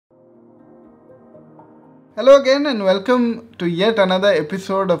Hello again and welcome to yet another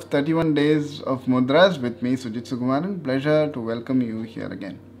episode of 31 Days of Mudras with me, Sujit Sukumaran. Pleasure to welcome you here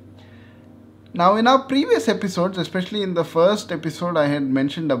again. Now, in our previous episodes, especially in the first episode, I had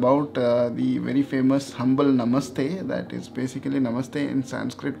mentioned about the very famous humble Namaste. That is basically Namaste in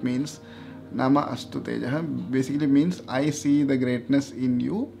Sanskrit means Nama Astu Tejaha. Basically means I see the greatness in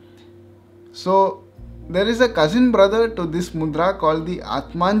you. So, there is a cousin brother to this mudra called the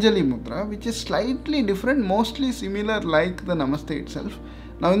Atmanjali Mudra, which is slightly different, mostly similar like the Namaste itself.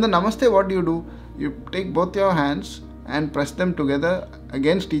 Now in the Namaste, what do? You take both your hands and press them together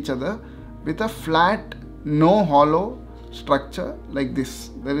against each other with a flat, no hollow structure like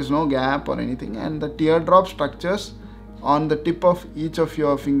this. There is no gap or anything, and the teardrop structures on the tip of each of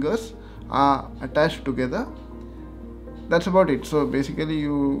your fingers are attached together. That's about it. So basically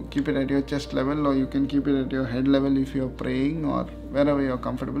you keep it at your chest level, or you can keep it at your head level if you're praying, or wherever you're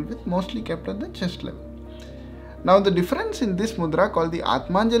comfortable with, mostly kept at the chest level. Now the difference in this mudra called the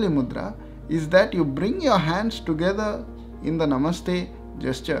Atmanjali Mudra is that you bring your hands together in the Namaste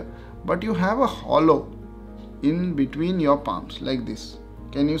gesture, but you have a hollow in between your palms like this.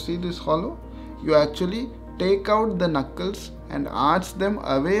 Can you see this hollow? You actually take out the knuckles and arch them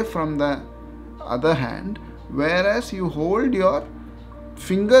away from the other hand, whereas you hold your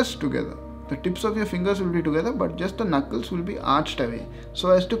fingers together. The tips of your fingers will be together, but just the knuckles will be arched away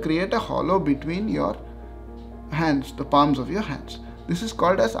so as to create a hollow between your hands, the palms of your hands. This is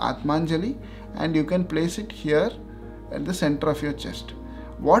called as Atmanjali, and you can place it here at the center of your chest.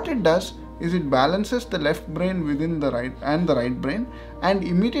 What it does is it balances the left brain within the right and the right brain, and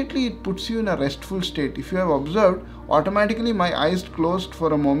immediately it puts you in a restful state. If you have observed, automatically my eyes closed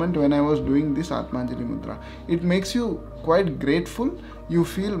for a moment when I was doing this Atmanjali Mudra. It makes you quite grateful. You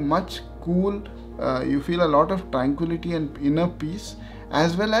feel much cool. You feel a lot of tranquility and inner peace,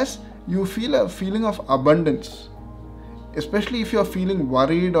 as well as you feel a feeling of abundance. Especially if you are feeling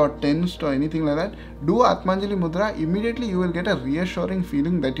worried or tensed or anything like that, do Atmanjali Mudra. Immediately you will get a reassuring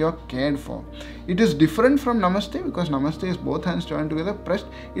feeling that you are cared for. It is different from Namaste, because Namaste is both hands joined together pressed.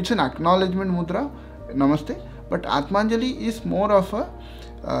 It's an acknowledgement mudra, Namaste. But Atmanjali is more of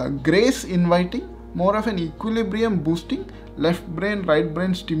a grace inviting, more of an equilibrium boosting, left brain, right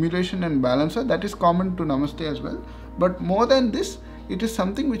brain stimulation and balancer. That is common to Namaste as well. But more than this, it is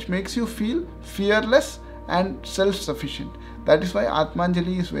something which makes you feel fearless and self-sufficient. That is why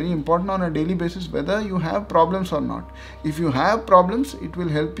Atmanjali is very important on a daily basis, whether you have problems or not. If you have problems, it will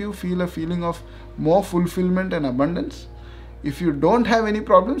help you feel a feeling of more fulfillment and abundance. If you don't have any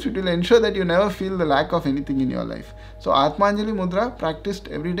problems, it will ensure that you never feel the lack of anything in your life. So Atmanjali Mudra practiced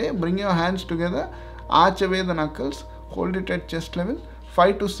every day. Bring your hands together, arch away the knuckles, hold it at chest level,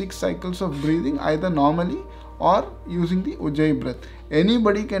 5 to 6 cycles of breathing, either normally or using the Ujjayi breath.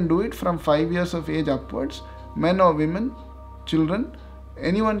 Anybody can do it from 5 years of age upwards, men or women, children,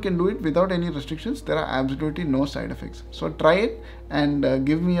 anyone can do it without any restrictions. There are absolutely no side effects. So try it and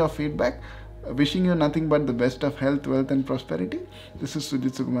give me your feedback. Wishing you nothing but the best of health, wealth and prosperity. This is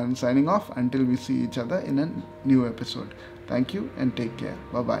Sujit Sukumaran signing off until we see each other in a new episode. Thank you and take care.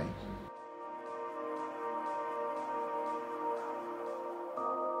 Bye-bye.